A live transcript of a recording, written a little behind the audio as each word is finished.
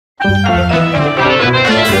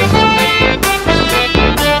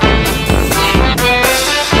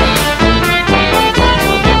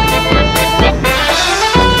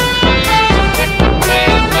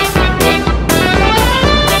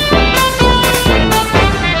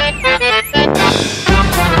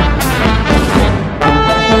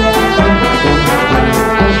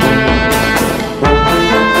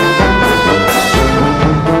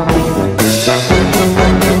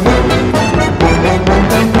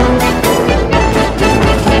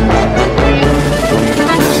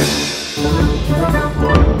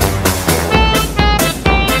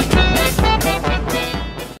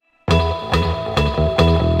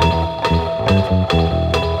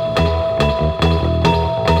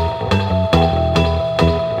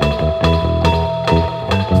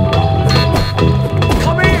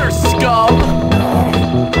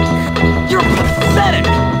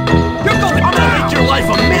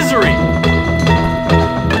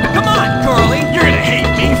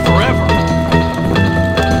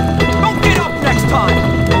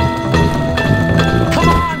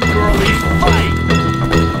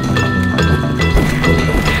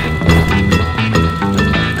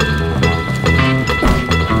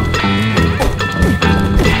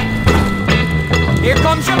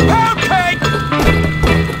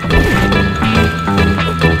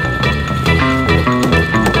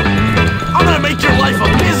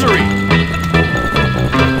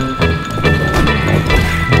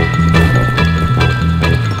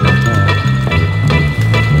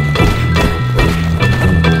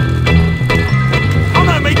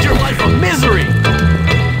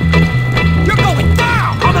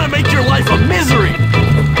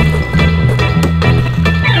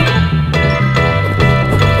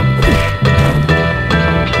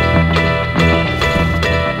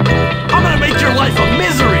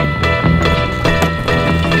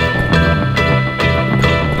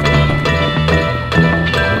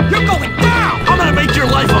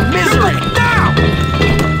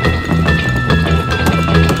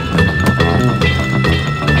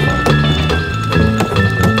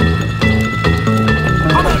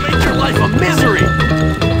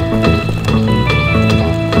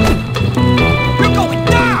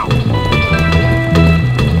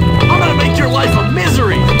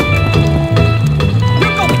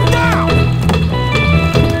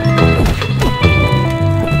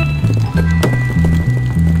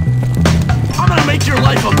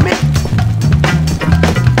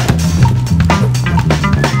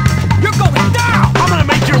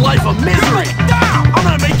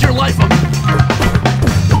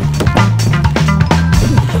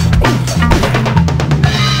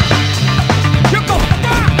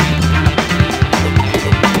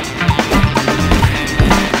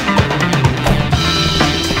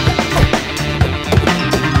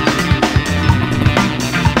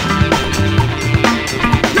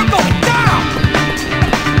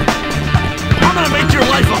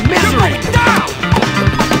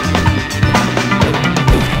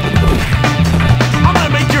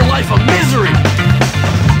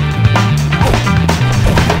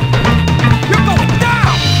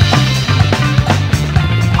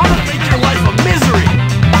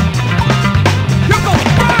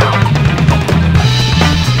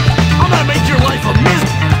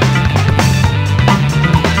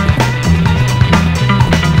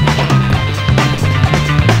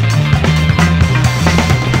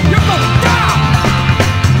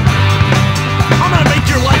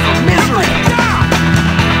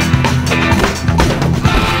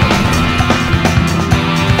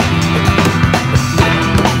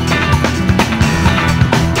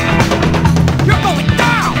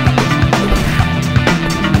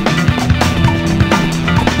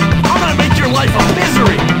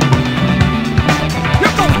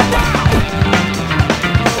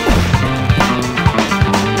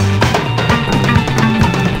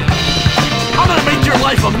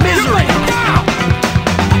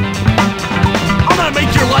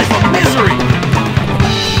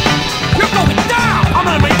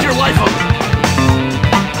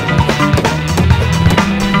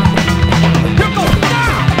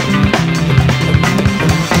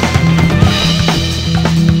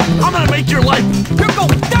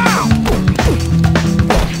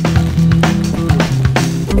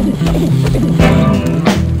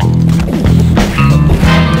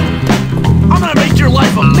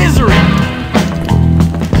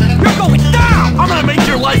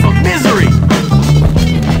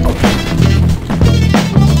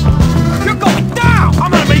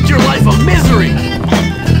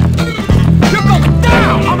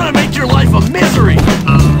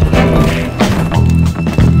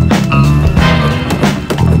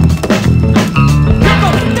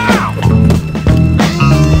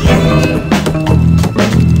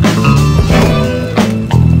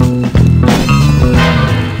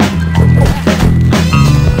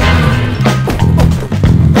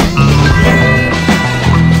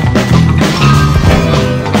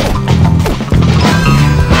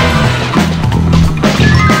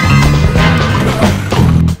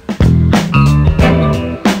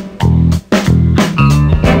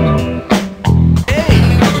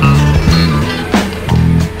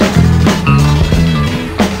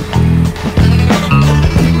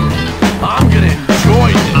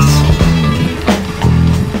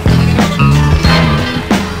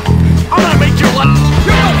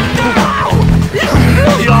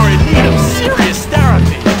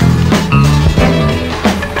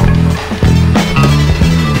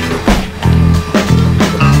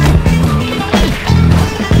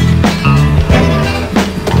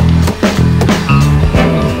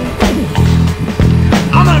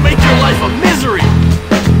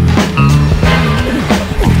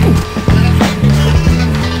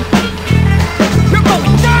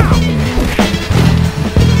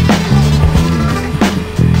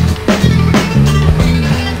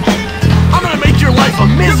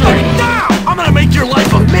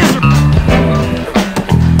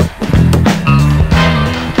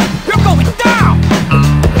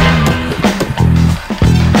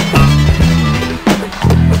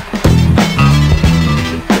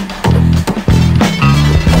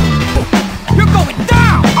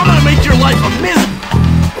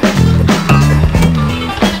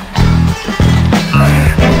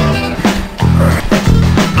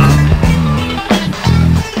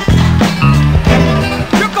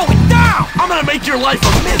gonna make your life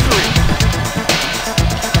a misery.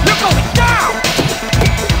 You're going down.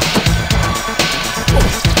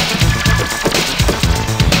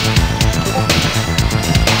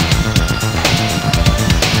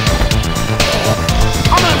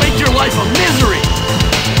 I'm gonna make your life a misery.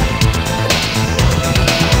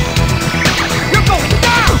 You're going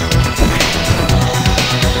down.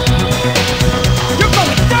 You're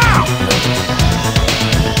going down.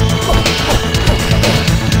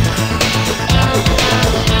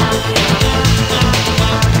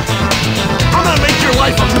 I'm gonna make your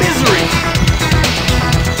life a misery.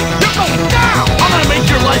 You're going down. I'm gonna make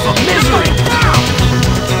your life a misery.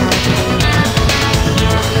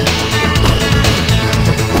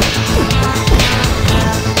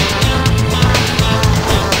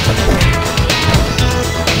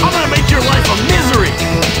 I'm gonna make your life a misery.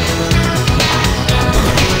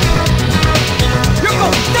 You're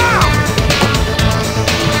going down.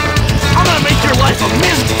 I'm gonna make your life a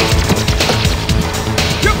misery.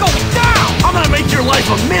 You're going down. I'm gonna make your life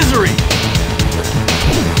a misery.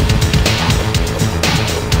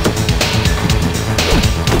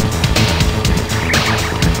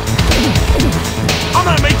 I'm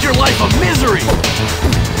gonna make your life a misery.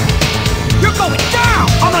 You're going down.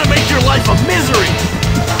 I'm gonna make your life a misery.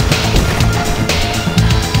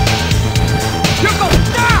 You're going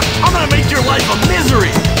down. I'm gonna make your life a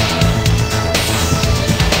misery.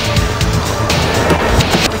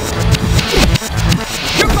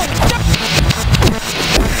 You're going down.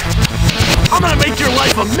 I'm gonna make your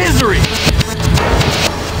life a misery.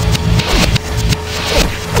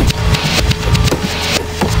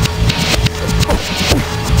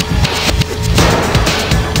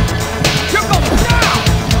 You're going down.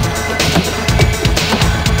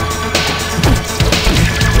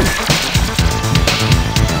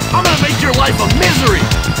 I'm gonna make your life a misery.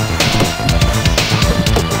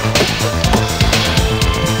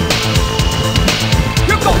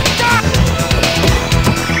 You're going down.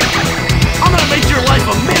 I'm gonna make your life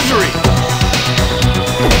a misery.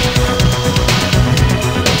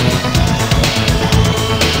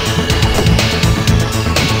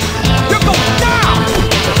 You're going down.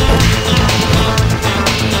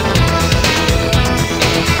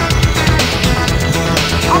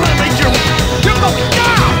 I'm gonna make your. You're going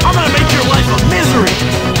down. I'm gonna make your life a misery.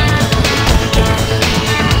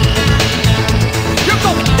 You're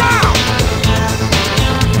going down.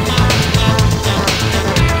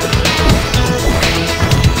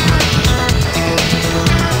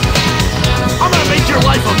 I'm gonna make your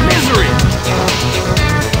life a misery.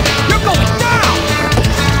 You're going down.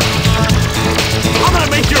 I'm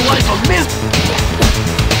gonna make your life a misery.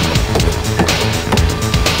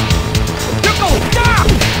 You're going down.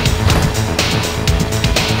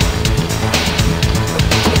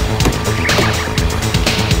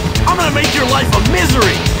 I'm gonna make your life a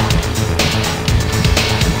misery.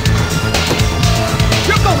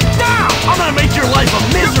 You're going down. I'm gonna make your life a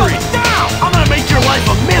misery. I'm gonna make your life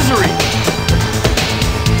a misery.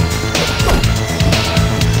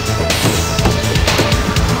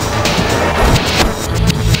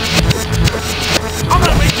 I'm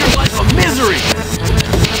gonna make your life a misery.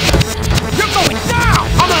 You're going down.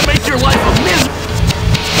 I'm gonna make your life a misery.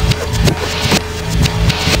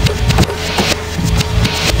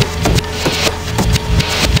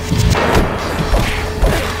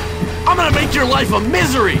 I'm gonna make your life a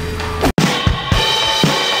misery.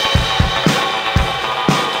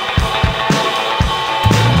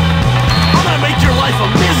 I'm gonna make your life a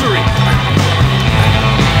misery.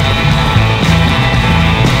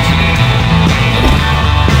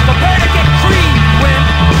 Prepare to get creamed, Win.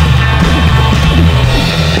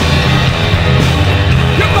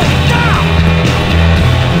 You're going down.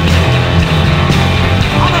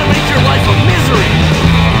 I'm gonna make your life a misery.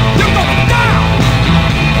 You're going down.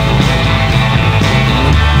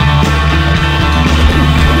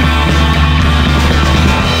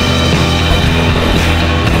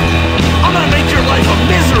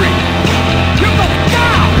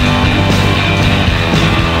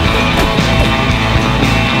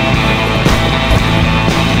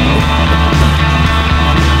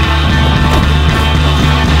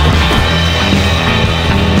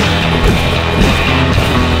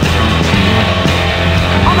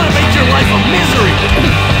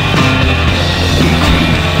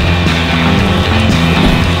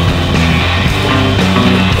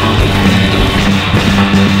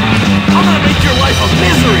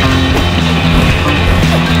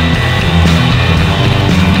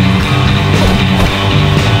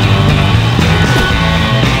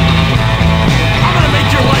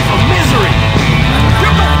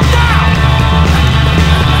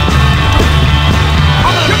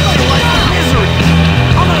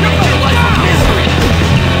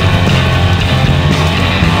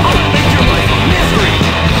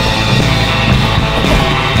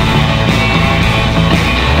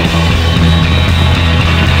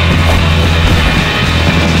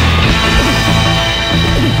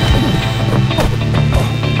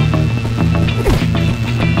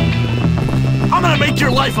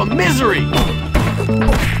 life a misery!